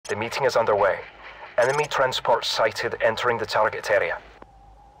The meeting is underway. Enemy transport sighted entering the target area.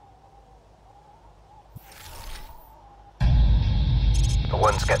 The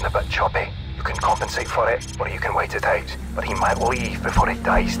wind's getting a bit choppy. You can compensate for it, or you can wait it out. But he might leave before it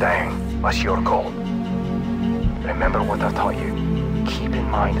dies down. That's your call. Remember what I taught you. Keep in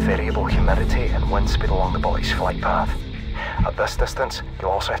mind variable humidity and wind speed along the body's flight path. At this distance,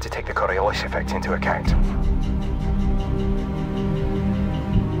 you'll also have to take the Coriolis effect into account.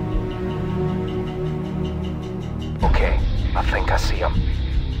 Okay, I think I see him.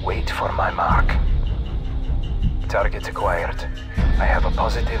 Wait for my mark. Target acquired. I have a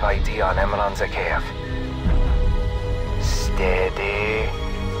positive ID on Imran Zakhaev. Steady.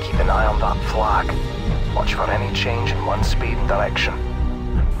 Keep an eye on that flag. Watch for any change in wind speed and direction.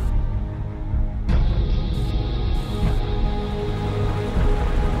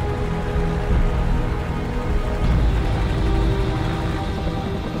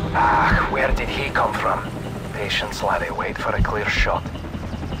 Where did he come from? Patience, laddie. Wait for a clear shot.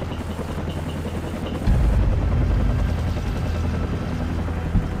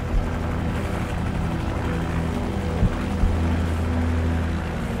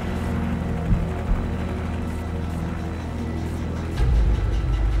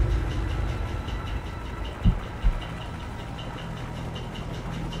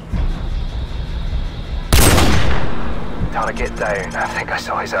 Target down. I think I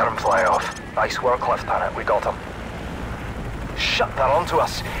saw his arm fly off. Nice work, Lieutenant. We got him. Shut, they're onto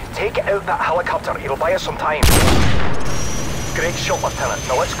us. Take out that helicopter. It'll buy us some time. Great shot, Lieutenant.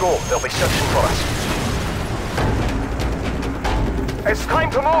 Now let's go. They'll be searching for us. It's time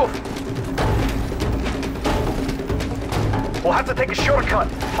to move! We'll have to take a shortcut.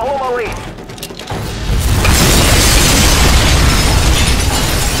 Follow my lead.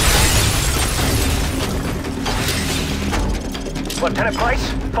 Lieutenant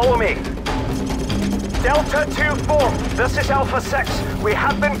Price, follow me. Delta 2-4, this is Alpha 6. We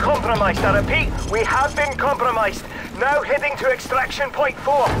have been compromised. I repeat, we have been compromised. Now heading to extraction point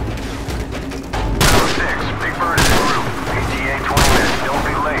 4. Alpha 6, Big Bird is en route. ETA 20 minutes, don't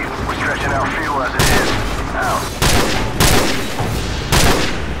be late. We're stretching our fuel as it is. Out.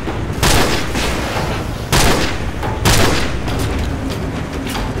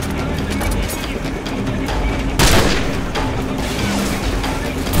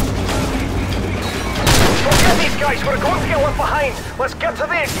 Guys, we're going to get left behind. Let's get to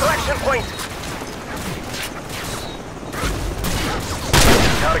the extraction point.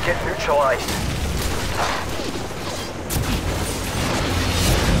 Target neutralized.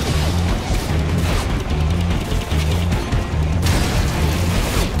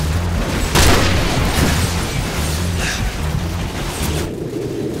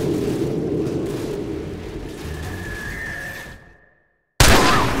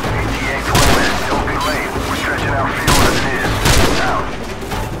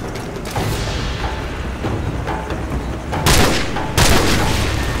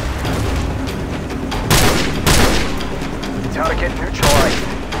 Target neutralized.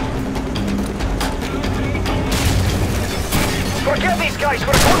 Forget these guys,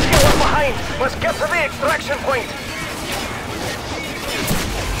 we're going to get left behind. Let's get to the extraction point.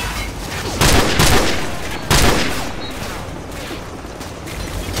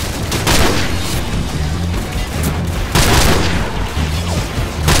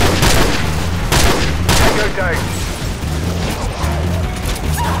 Tango down.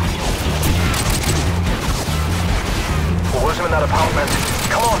 We'll lose him in that apartment.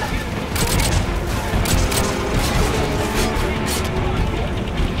 Come on!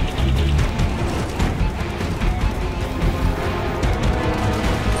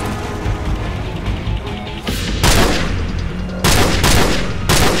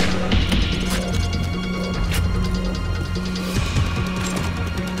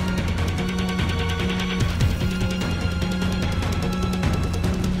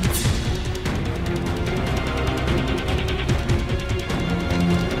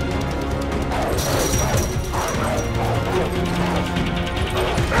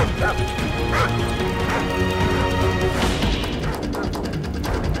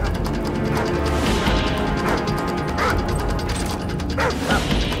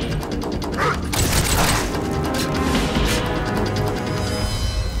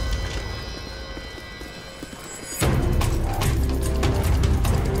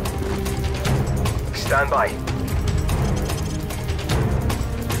 Stand by.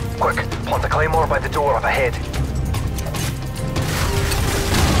 Quick, plant the claymore by the door up ahead.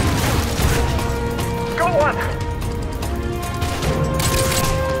 Go on!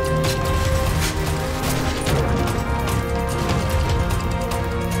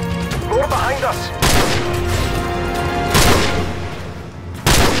 behind us!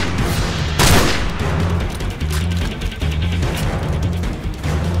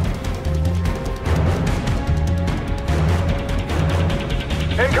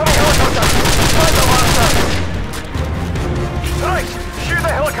 Incoming helicopter! Find the monster! Right, shoot the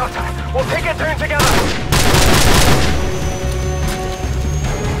helicopter! We'll take it down together!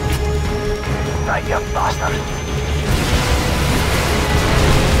 That you bastard!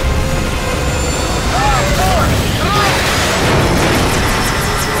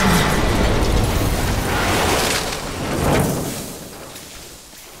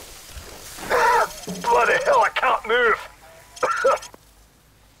 Bloody hell, I can't move!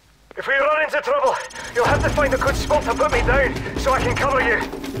 If we run into trouble, you'll have to find a good spot to put me down, so I can cover you.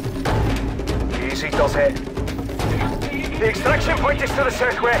 Easy does it. The extraction point is to the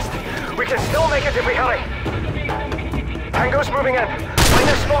southwest. We can still make it if we hurry. Tango's moving in. Find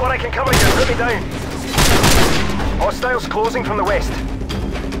a spot where I can cover you and put me down. Hostiles closing from the west.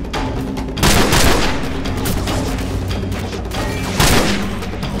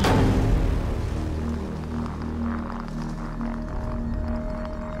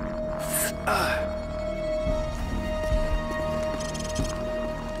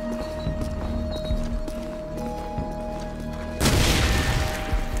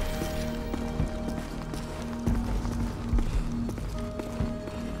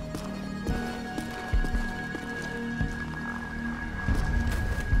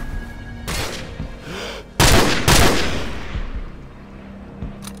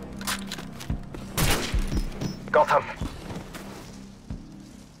 Got him.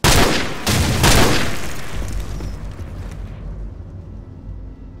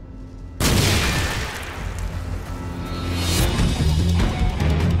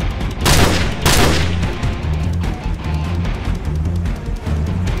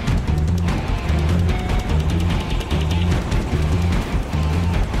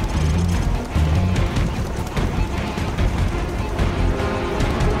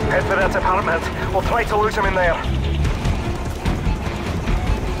 Head for that apartment. We'll try to lose him in there.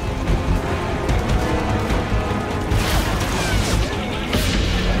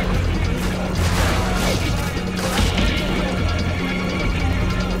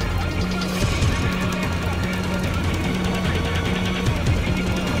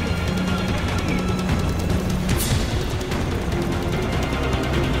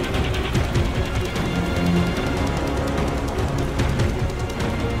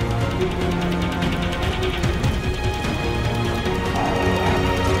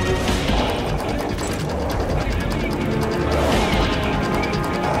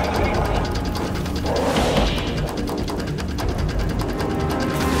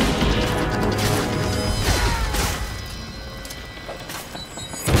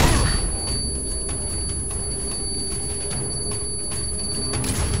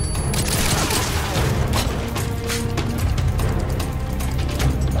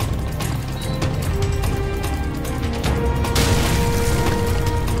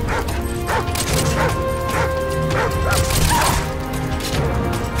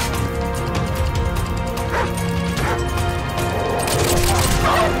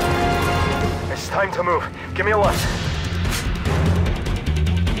 Time to move. Give me a lift.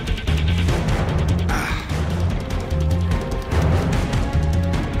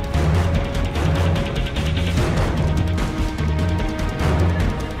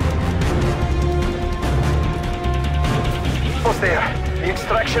 Almost there. The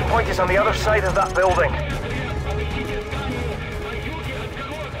extraction point is on the other side of that building.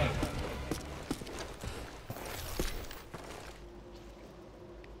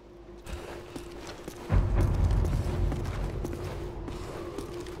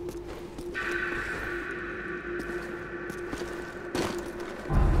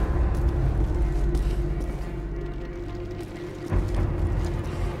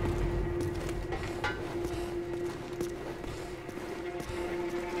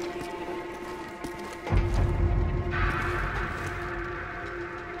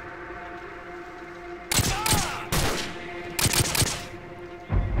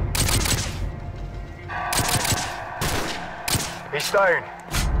 He's down.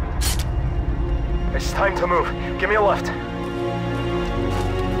 It's time to move. Give me a lift.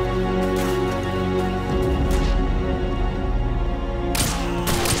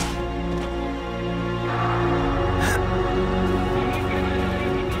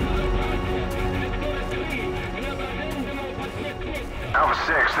 Alpha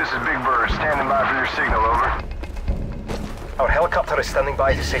 6, this is Big Bird, standing by for your signal, over. Our helicopter is standing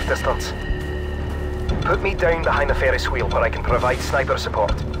by to safe distance. Put me down behind the Ferris wheel where I can provide sniper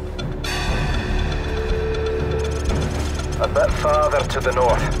support. A bit farther to the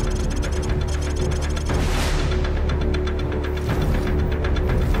north.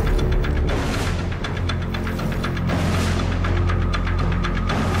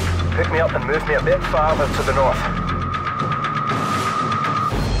 Pick me up and move me a bit farther to the north.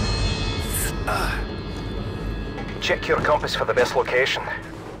 Check your compass for the best location.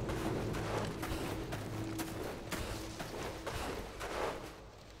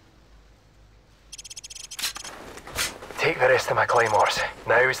 Take the rest of my claymores.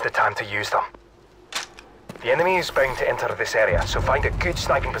 Now's the time to use them. The enemy is bound to enter this area, so find a good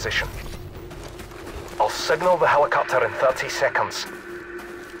sniping position. I'll signal the helicopter in 30 seconds.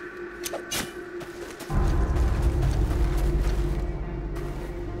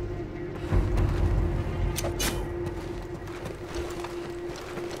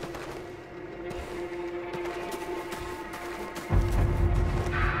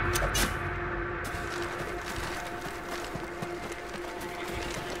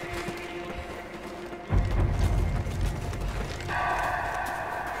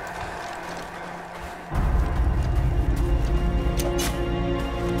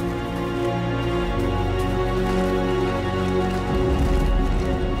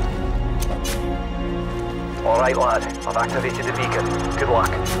 Alright lad, I've activated the beacon. Good luck.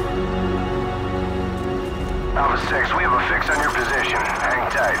 Alpha 6, we have a fix on your position. Hang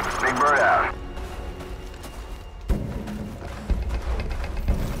tight. Big Bird out.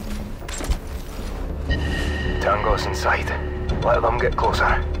 Tango's in sight. Let them get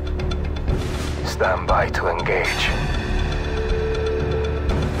closer. Stand by to engage.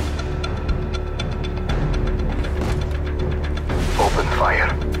 Open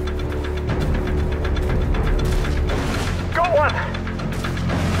fire. Got one!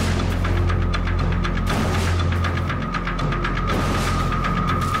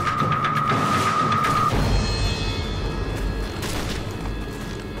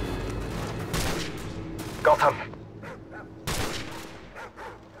 Got him.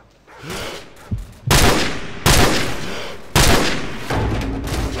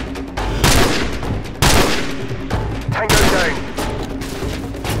 Tango down.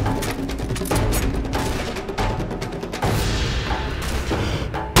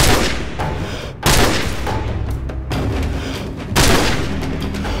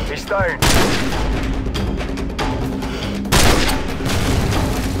 He's down.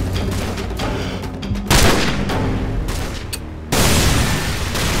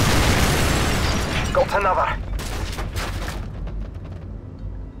 Got another.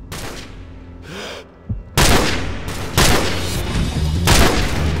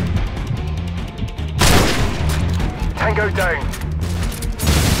 Tango down.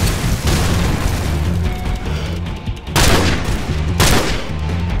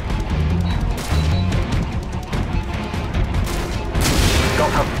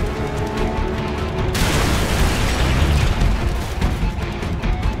 Got him.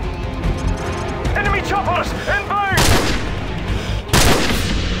 Enemy choppers inbound!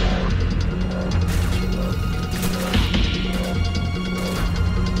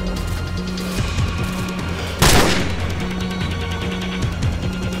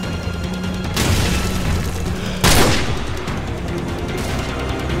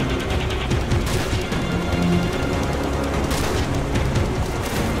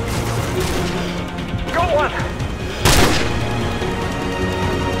 Got one!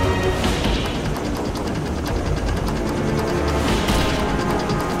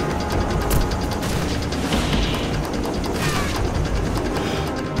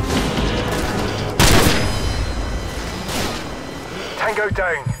 Tango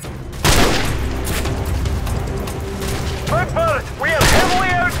down. Redbird, we are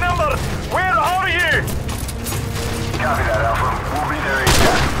heavily outnumbered. Where are you? Copy that, Alpha. We'll be there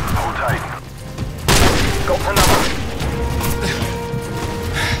ASAP. Hold tight. Got another.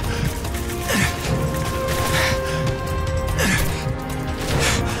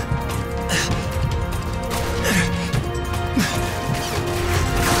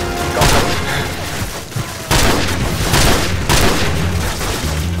 Got him.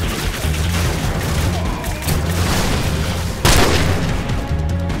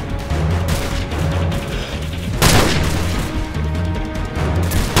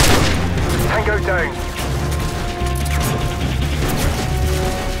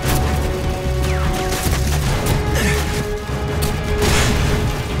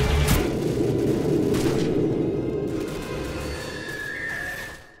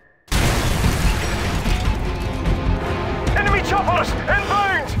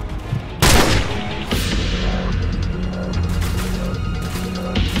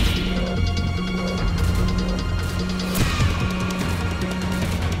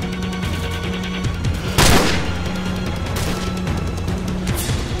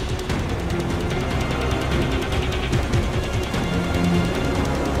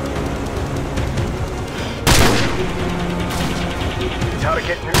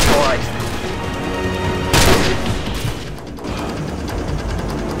 Target neutralized.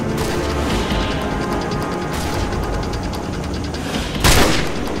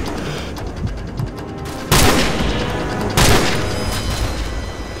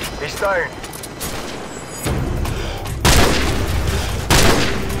 He's down.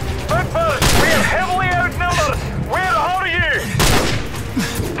 Bedford, we are heavily outnumbered. Where are you?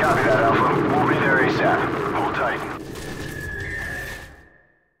 Copy that, Alpha. We'll be there ASAP. Hold tight.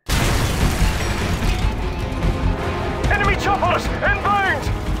 Enemy choppers inbound.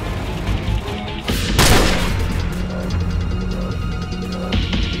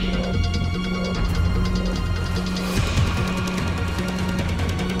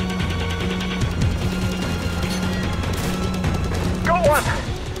 Got one.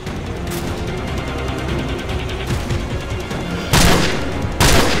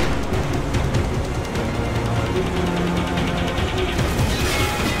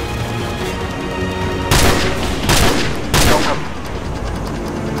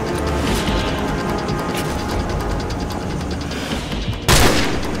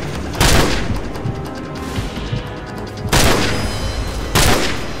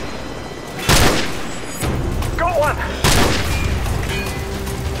 Got one.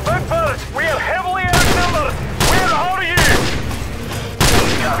 Bedford, we are heavily outnumbered. Where are you?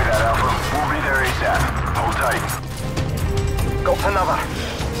 Copy that, Alpha. We'll be there ASAP. Hold tight. Got another.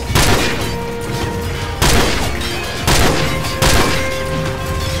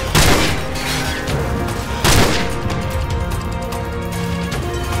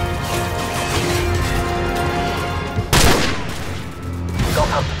 Got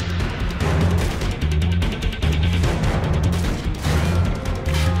him.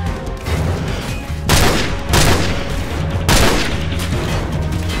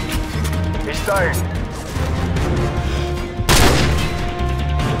 He's down.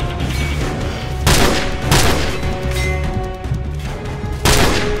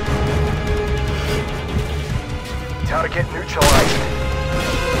 Target neutralized.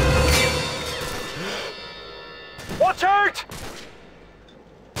 Watch out!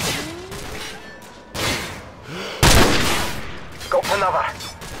 Got another.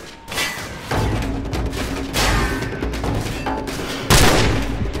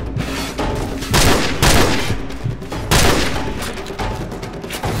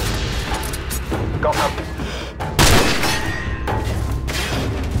 Got him.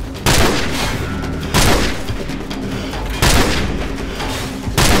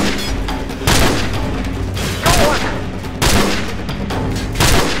 Got one.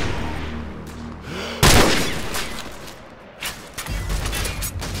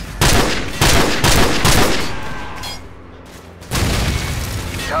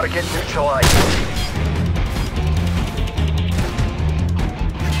 Target neutralized.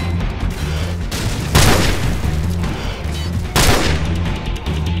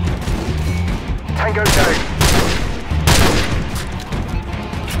 Tango down.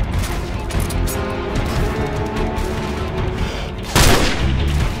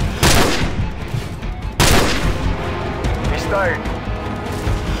 He's down.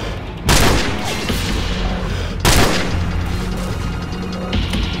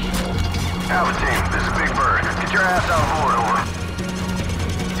 Alpha team, this is Big Bird. Get your ass on board, over.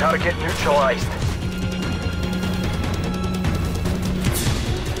 Target neutralized.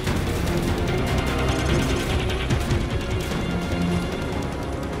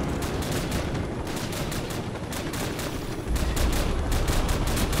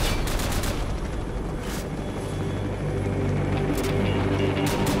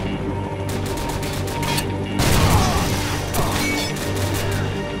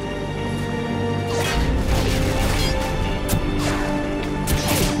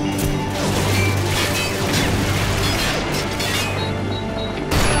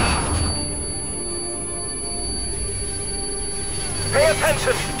 Pay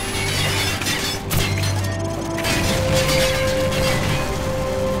attention!